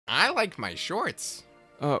I like my shorts.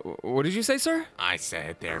 What did you say, sir? I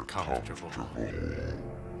said they're comfortable.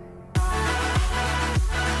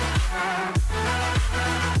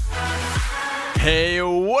 Hey,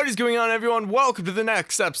 what is going on, everyone? Welcome to the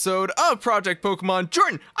next episode of Project Pokemon.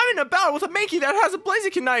 Jordan, I'm in a battle with a Mankey that has a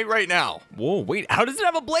Blazikenite right now. Whoa, wait, how does it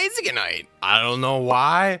have a Blazikenite? I don't know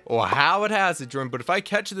why or how it has it, Jordan, but if I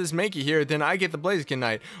catch this Mankey here, then I get the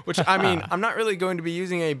Blazikenite, which, I mean, I'm not really going to be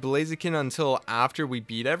using a Blaziken until after we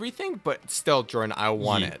beat everything, but still, Jordan, I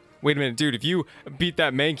want it. Wait a minute, dude, if you beat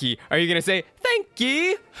that Mankey, are you gonna say, thank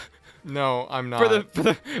you? No, I'm not.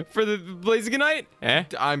 For the Blazikenite? Eh?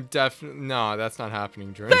 I'm definitely... No, that's not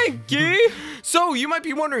happening, Jordan. Thank you! So, you might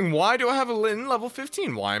be wondering, why do I have a Litten level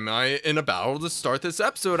 15? Why am I in a battle to start this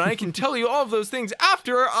episode? I can tell you all of those things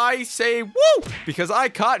after I say woo! Because I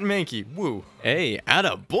caught Mankey. Woo. Hey,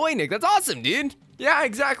 atta boy, Nick. That's awesome, dude. Yeah,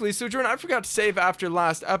 exactly. So, Jordan, I forgot to save after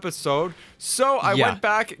last episode. So, I went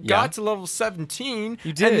back, got to level 17,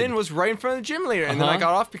 you did. and then was right in front of the gym leader. And then I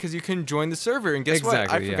got off because you couldn't join the server. And guess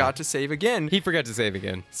what? I forgot to save again. He forgot to save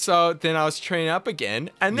again. So, then I was training up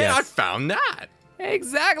again, and then I found that.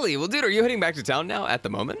 Exactly. Well, dude, are you heading back to town now at the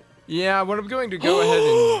moment? Yeah, what I'm going to go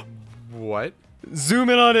ahead and... What?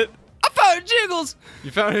 Zoom in on it. I found Jiggles! You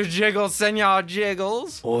found a Jiggles, Senor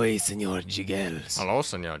Jiggles? Oi, Senor Jiggles. Hello,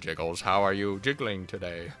 Senor Jiggles. How are you jiggling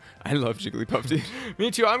today? I love Jigglypuff, dude. Me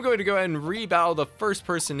too. I'm going to go ahead and rebattle the first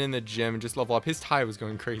person in the gym and just level up. His tie was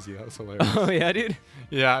going crazy. That was hilarious. Oh, yeah, dude?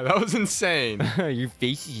 Yeah, that was insane. Your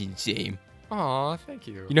face is insane. Aw, thank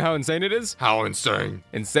you. You know how insane it is? How insane?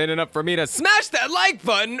 Insane enough for me to smash that like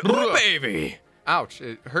button. Ooh, baby. Ouch,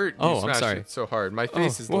 it hurt. Oh, you smashed I'm sorry. It so hard. My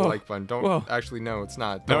face is the like button. Don't actually, no, it's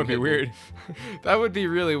not. That would be weird. That would be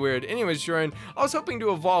really weird. Anyways, Jordan, I was hoping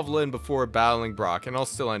to evolve Lynn before battling Brock, and I'll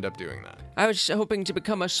still end up doing that. I was hoping to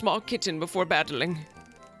become a small kitten before battling.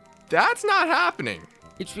 That's not happening.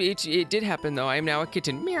 It did happen, though. I am now a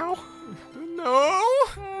kitten. Meow. No.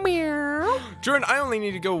 Meow. Jordan, I only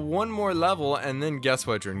need to go one more level, and then guess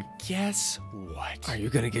what, Jordan? Guess what? Are you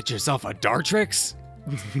going to get yourself a Dartrix?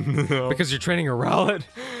 No. Because you're training a Rowlet?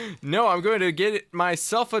 No, I'm going to get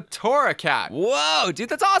myself a Torracat. Whoa, dude,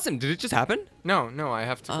 that's awesome. Did it just happen? No, I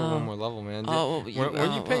have to go one more level, man.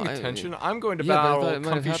 Were you paying attention? I'm going to but I thought battle it might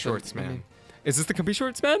have Comfy happened. Shorts, man. Is this the Comfy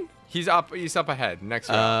Shorts, man? He's up ahead. Next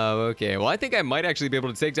round. Okay. Well, I think I might actually be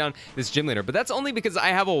able to take down this gym leader, but that's only because I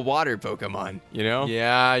have a water Pokemon, you know?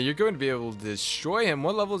 Yeah, you're going to be able to destroy him.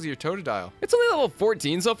 What level is your Totodile? It's only level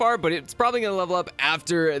 14 so far, but it's probably going to level up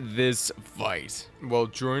after this fight. Well,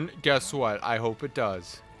 Jordan, guess what? I hope it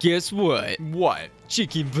does. Guess what? What?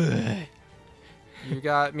 Chicken butt. You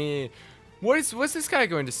got me. What's this guy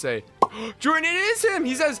going to say? Jordan, it is him.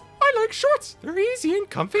 He says, I like shorts. They're easy and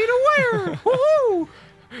comfy to wear. Woohoo!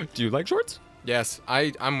 Do you like shorts? Yes,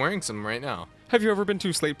 I'm wearing some right now. Have you ever been to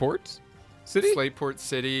Slateport City? Slateport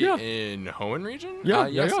City in Hoenn region? Yeah,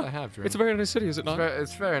 yes, yeah. I have. Jordan. It's a very nice city, is it not?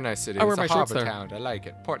 It's a very nice city. I wear it's my a shorts harbor there. town. I like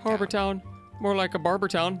it. Port Harbor town. town. More like a barber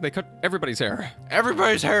town. They cut everybody's hair.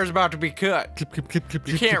 Everybody's hair is about to be cut. Clip, clip, clip, clip,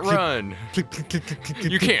 You can't run.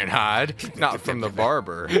 You can't hide. Not from the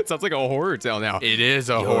barber. It sounds like a horror tale now. It is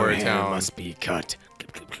a horror town. Must be cut.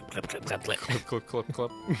 Clip, clip,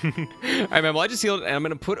 clip. Alright, man, well, I just healed, and I'm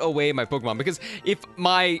going to put away my Pokemon, because if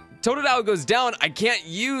my Totodile goes down, I can't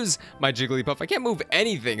use my Jigglypuff. I can't move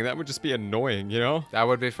anything, and that would just be annoying, you know? That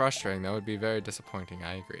would be frustrating. That would be very disappointing.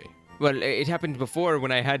 I agree. Well, it happened before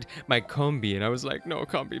when I had my Combi, and I was like, no,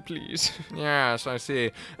 Combi, please. Yes, I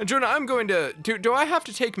see. And Jonah, I'm going to... Do I have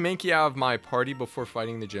to take Mankey out of my party before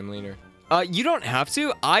fighting the gym leader? You don't have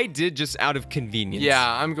to. I did just out of convenience. Yeah,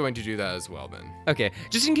 I'm going to do that as well, then. Okay,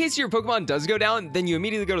 just in case your Pokemon does go down, then you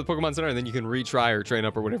immediately go to the Pokemon Center, and then you can retry or train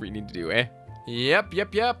up or whatever you need to do, eh?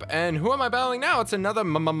 Yep. And who am I battling now? It's another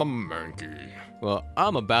Mankey. Well,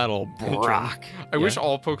 I'm a battle Brock. I wish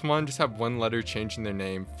all Pokemon just have one letter changing their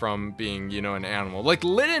name from being, you know, an animal. Like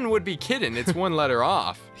Litten would be kitten. It's one letter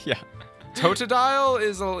off. Yeah. Totodile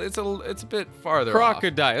is it's a bit farther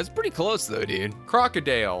Crocodile. It's pretty close though, dude.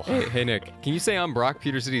 Crocodile. Hey Nick, can you say I'm Brock,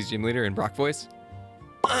 Pewter City's gym leader, in Brock voice?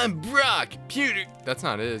 I'm Brock, Pewter. That's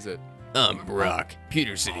not it, is it? I'm Brock,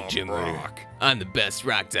 Pewter City gym leader. I'm the best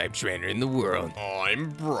rock type trainer in the world. I'm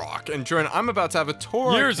Brock, and Jordan, I'm about to have a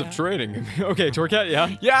Torracat. Years of training. Okay, Torracat,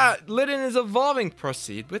 yeah. Yeah, Litten is evolving.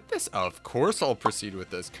 Proceed with this. Of course, I'll proceed with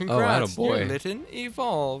this. Congrats, attaboy. your Litten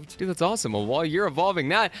evolved. Dude, that's awesome. Well, while you're evolving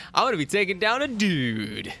that, I'm gonna be taking down a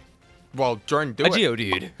dude. Well, Jordan, do it. A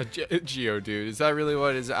Geodude. A Geodude. Is that really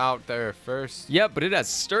what is out there first? Yep, but it has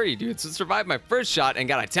sturdy, dude. So it survived my first shot and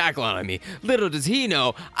got a tackle on me. Little does he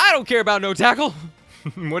know, I don't care about no tackle.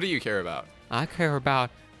 What do you care about? I care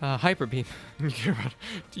about Hyper Beam.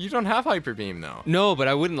 You don't have Hyper Beam, though. No, but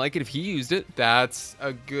I wouldn't like it if he used it. That's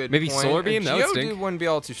a good Maybe point. Solar Beam? That would stink. Geodude wouldn't be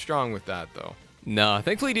all too strong with that, though. No,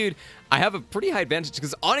 thankfully, dude, I have a pretty high advantage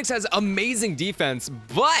because Onyx has amazing defense,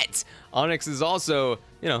 but Onyx is also,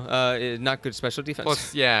 you know, not good special defense.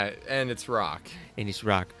 Plus, yeah, and it's rock. And it's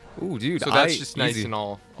rock. Ooh, dude, So that's just nice easy. and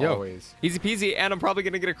all, Yo, always. Easy peasy, and I'm probably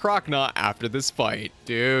going to get a Croconaw after this fight.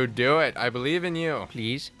 Dude, do it. I believe in you.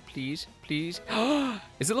 Please, please, please.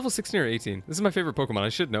 Is it level 16 or 18? This is my favorite Pokemon. I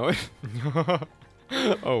should know it.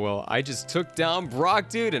 Oh, well, I just took down Brock,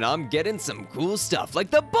 dude, and I'm getting some cool stuff like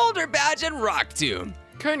the Boulder Badge and Rock Tomb.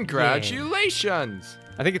 Congratulations.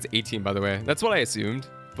 I think it's 18, by the way. That's what I assumed,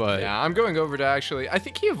 but... Yeah, I'm going over to actually... I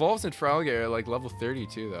think he evolves in Feraligatr at like level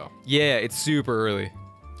 32, though. Yeah, it's super early.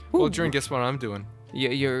 Well, Jordan, guess what I'm doing?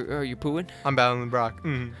 You're pooing? I'm battling Brock.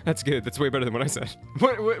 Mm. That's good. That's way better than what I said.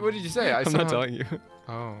 What did you say? I'm not telling you.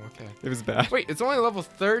 Oh, okay. It was bad. Wait, it's only level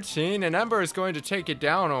 13, and Ember is going to take it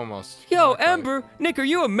down almost. Yo, Ember! Nick, are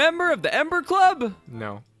you a member of the Ember Club?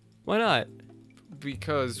 No. Why not?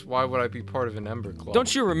 Because why would I be part of an Ember Club?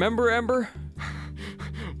 Don't you remember Ember?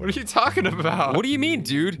 What are you talking about? What do you mean,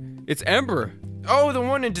 dude? It's Ember. Oh, the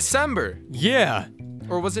one in December. Yeah.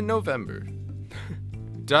 Or was it November?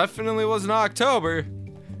 Definitely wasn't October.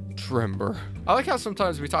 Trember. I like how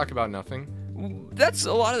sometimes we talk about nothing. That's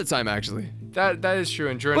a lot of the time, actually. That is true,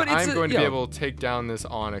 and Jordan, But it's I'm going to be able to take down this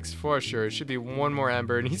Onyx for sure. It should be one more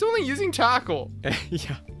Ember, and he's only using Tackle.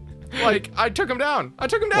 Yeah. Like, I took him down. I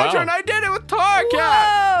took him down, Wow. Jordan. I did it with Torcat.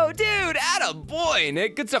 Whoa, dude, atta boy,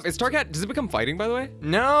 Nick. Good stuff. Is Torcat, does it become fighting, by the way?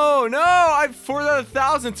 No, I've fought that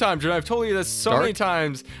 1,000 times, Jordan. I've told you this so many Dark?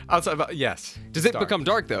 times outside of, yes. Does it Dark. become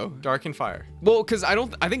dark, though? Dark and fire? Well, because I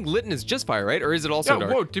think Litten is just fire, right? Or is it also Yeah,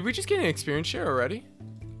 dark? whoa, did we just get an experience share already?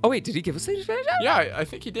 Oh, wait, did he give us the advantage? Yeah, I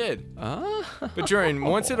think he did. Ah. But Jordan,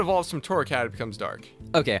 once it evolves from Torcat, it becomes dark.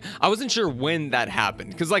 Okay, I wasn't sure when that happened.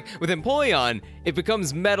 Because, like, with Empoleon, it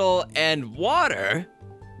becomes metal and water,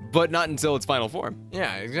 but not until its final form.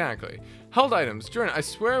 Yeah, exactly. Held items. Jordan, I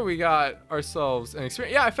swear we got ourselves an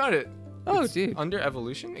experience. Yeah, I found it. Oh, It's dude. under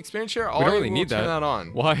evolution. Experience share. We don't really need turn that. that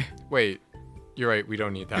on. Why? Wait. You're right. We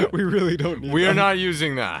don't need that. We really don't need We that. are not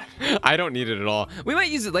using that. I don't need it at all. We might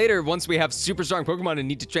use it later once we have super strong Pokemon and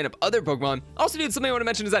need to train up other Pokemon. Also, dude, something I want to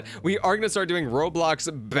mention is that we are going to start doing Roblox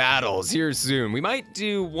battles here soon. We might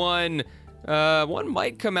do one. One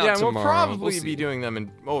might come out tomorrow. We'll probably We'll be see. doing them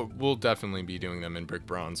in. Oh, we'll definitely be doing them in Brick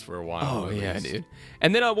Bronze for a while. Oh, at yeah, least. dude.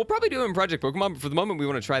 And then we'll probably do them in Project Pokemon, but for the moment, we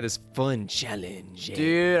want to try this fun challenge.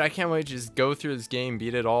 Dude, I can't wait to just go through this game,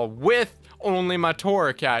 beat it all with only my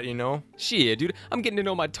Torcat, you know? Shit, dude. I'm getting to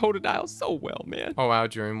know my Totodile so well, man. Oh, wow,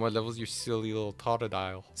 Jordan, what level's your silly little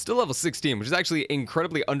Totodile? Still level 16, which is actually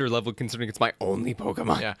incredibly underleveled considering it's my only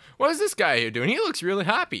Pokemon. Yeah. What is this guy here doing? He looks really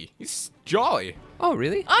happy. He's jolly. Oh,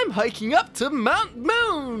 really? I'm hiking up to Mount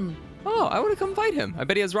Moon. Oh, I want to come fight him. I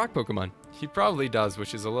bet he has rock Pokemon. He probably does,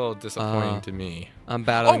 which is a little disappointing to me. I'm Oh,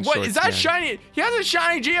 battling what is that Shorts, man. shiny? He has a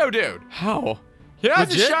shiny Geodude. How? He has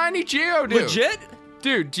Legit? a shiny Geodude. Legit?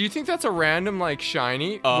 Dude, do you think that's a random, like,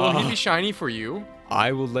 shiny? Will he be shiny for you?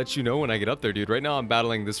 I will let you know when I get up there, dude. Right now, I'm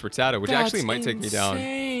battling this Rattata, which actually might take me down.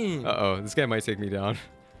 Insane. Uh-oh, this guy might take me down.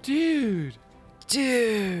 Dude.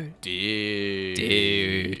 Dude.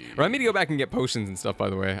 Remind me to go back and get potions and stuff, by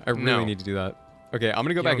the way. I really No. need to do that. Okay, I'm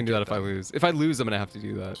gonna go back and do that if I lose. If I lose, I'm gonna have to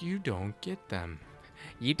do that. You don't get them.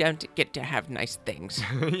 You don't get to have nice things.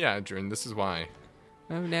 Yeah, Jordan, this is why.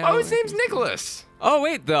 Oh, no. Oh, his name's Nicholas. Oh,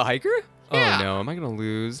 wait, the hiker? Yeah. Oh, no. Am I gonna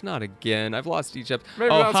lose? Not again. I've lost each episode.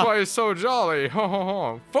 Maybe Oh, that's ha. why he's so jolly. Ho, ho,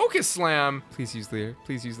 ho. Focus Slam. Please use Leer.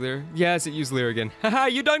 Please use Leer. Yes, it used Leer again. Haha,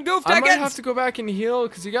 you done goofed I again. might have to go back and heal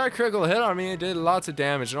because he got a critical hit on me. It did lots of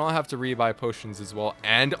damage, and I'll have to rebuy potions as well,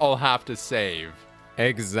 and I'll have to save.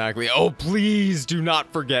 Exactly. Oh, please do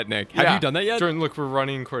not forget, Nick. Have Yeah. you done that yet? Jordan, look, we're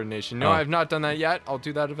running coordination. No, Oh. I've not done that yet. I'll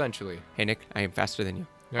do that eventually. Hey, Nick, I am faster than you.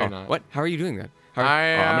 No, oh, you're not. What? How are you doing that? How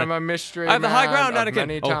I I'm am a mystery I have the high man ground, of Anakin.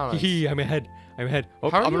 many Oh, talents. I'm ahead. I'm ahead. Oh,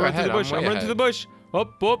 How are I'm you gonna run through ahead? the bush. I'm I'm way running through the ahead. bush.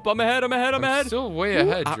 Up, I'm ahead. I'm I'm ahead. still way ahead,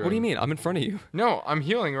 What do you Jordan. mean? I'm in front of you. No, I'm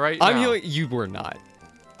healing right now. I'm healing. You were not.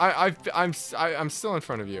 I'm still in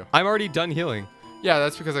front of you. I'm already done healing. Yeah,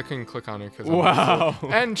 that's because I couldn't click on her. Wow.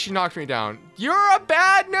 And she knocked me down. You're a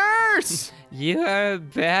bad nurse. You're a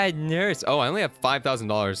bad nurse. Oh, I only have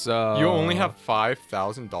 $5,000. So You only have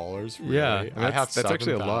 $5,000. Really? Yeah, I have that's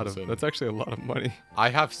actually a lot of 7,000. that's actually a lot of money. I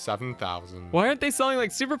have 7,000. Why aren't they selling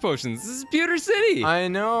like super potions? This is Pewter City. I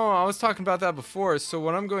know. I was talking about that before. So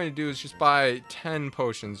what I'm going to do is just buy 10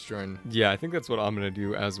 potions, Jordan. Yeah, I think that's what I'm gonna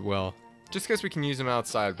do as well. Just because we can use them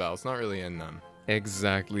outside battles, not really in them.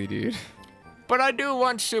 Exactly, dude. But I do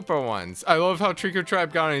want super ones. I love how Trico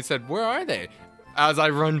Tribe got on and he said, "Where are they?" as I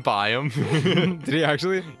run by him. Did he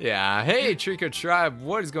actually? Yeah. Hey, Trico Tribe.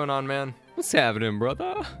 What is going on, man? What's happening,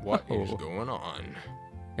 brother? What is going on?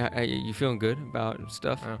 You feeling good about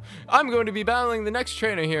stuff? I'm going to be battling the next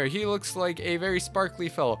trainer here. He looks like a very sparkly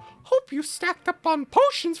fellow. Hope you stacked up on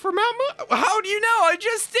potions for Mount Moon. How do you know? I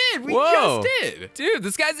just did. We just did. Dude,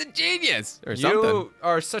 this guy's a genius. Or something. You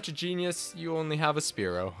are such a genius. You only have a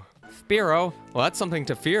Spearow. Spearow? Well, that's something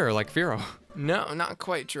to fear, like Fearow. No, not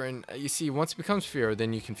quite, Jordan. You see, once it becomes Fearow,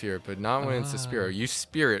 then you can fear it, but not when it's a Spearow. You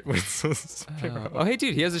spear it when it's a Spearow. Oh, hey,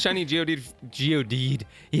 dude, he has a shiny Geodude. Geodude.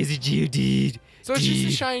 He has a Geodude. So it's just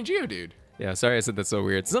a shiny Geodude. Yeah, sorry I said that so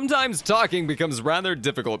weird. Sometimes talking becomes rather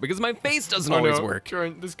difficult because my face doesn't always work.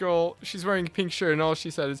 Jordan, this girl, she's wearing a pink shirt, and all she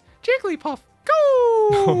said is, Jigglypuff, go!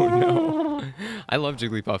 Oh, no. I love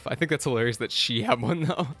Jigglypuff. I think that's hilarious that she had one,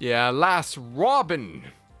 though. Yeah, last Robin.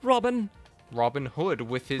 Robin Hood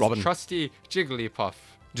with his trusty Jigglypuff.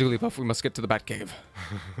 Jigglypuff, we must get to the Batcave.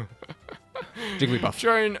 Jigglypuff.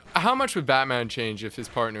 Jordan, how much would Batman change if his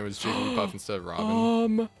partner was Jigglypuff instead of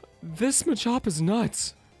Robin? This Machop is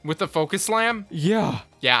nuts. With the Focus Slam? Yeah.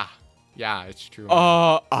 Yeah, it's true.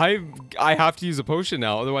 I have to use a potion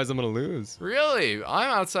now, otherwise I'm gonna lose. Really? I'm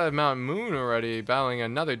outside of Mount Moon already, battling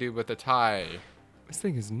another dude with a tie. This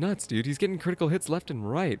thing is nuts, dude. He's getting critical hits left and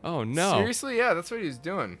right. Oh, no. Seriously? Yeah, that's what he's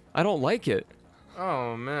doing. I don't like it.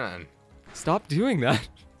 Oh, man. Stop doing that.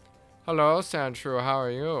 Hello, Sandshrew. How are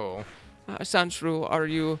you?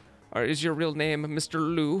 Sandshrew, is your real name Mr.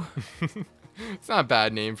 Lou? It's not a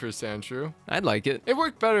bad name for Sandshrew. I'd like it. It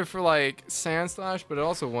worked better for, like, Sandslash, but it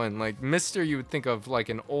also won. Like, Mr. you would think of, like,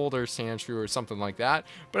 an older Sandshrew or something like that.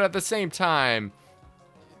 But at the same time,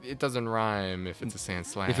 it doesn't rhyme if it's a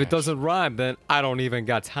Sandslash. If it doesn't rhyme, then I don't even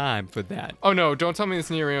got time for that. Oh, no. Don't tell me this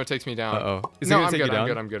Neo takes me down. Uh-oh. No, I'm good.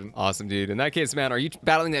 I'm good. Awesome, dude. In that case, man, are you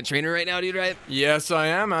battling that trainer right now, dude, right? Yes, I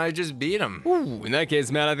am. I just beat him. Ooh, in that case,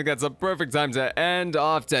 man, I think that's a perfect time to end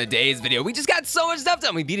off today's video. We just got so much stuff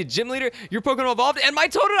done. We beat a gym leader, your Pokemon evolved, and my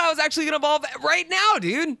Totodile is actually going to evolve right now,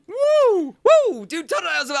 dude. Woo! Woo! Dude,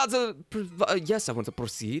 Totodile is about to... yes, I want to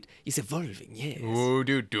proceed. He's evolving, yes. Ooh,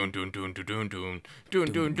 dude. Dun, dun, dun, dun, dun, dun.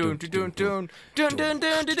 Dun, dun, dun, dun, dun. Dun, dun,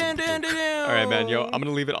 dun, dun, dun, dun, dun. All right, man, yo, I'm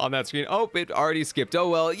gonna leave it on that screen. Oh, it already skipped. Oh,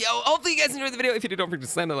 well, yo, hopefully you guys enjoyed the video. If you did, don't forget to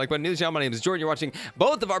slam that like button. New to the channel, my name is Jordan. You're watching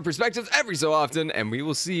both of our perspectives every so often, and we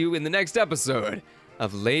will see you in the next episode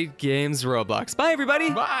of Late Games Roblox. Bye, everybody.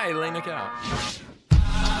 Bye, Lena Cow.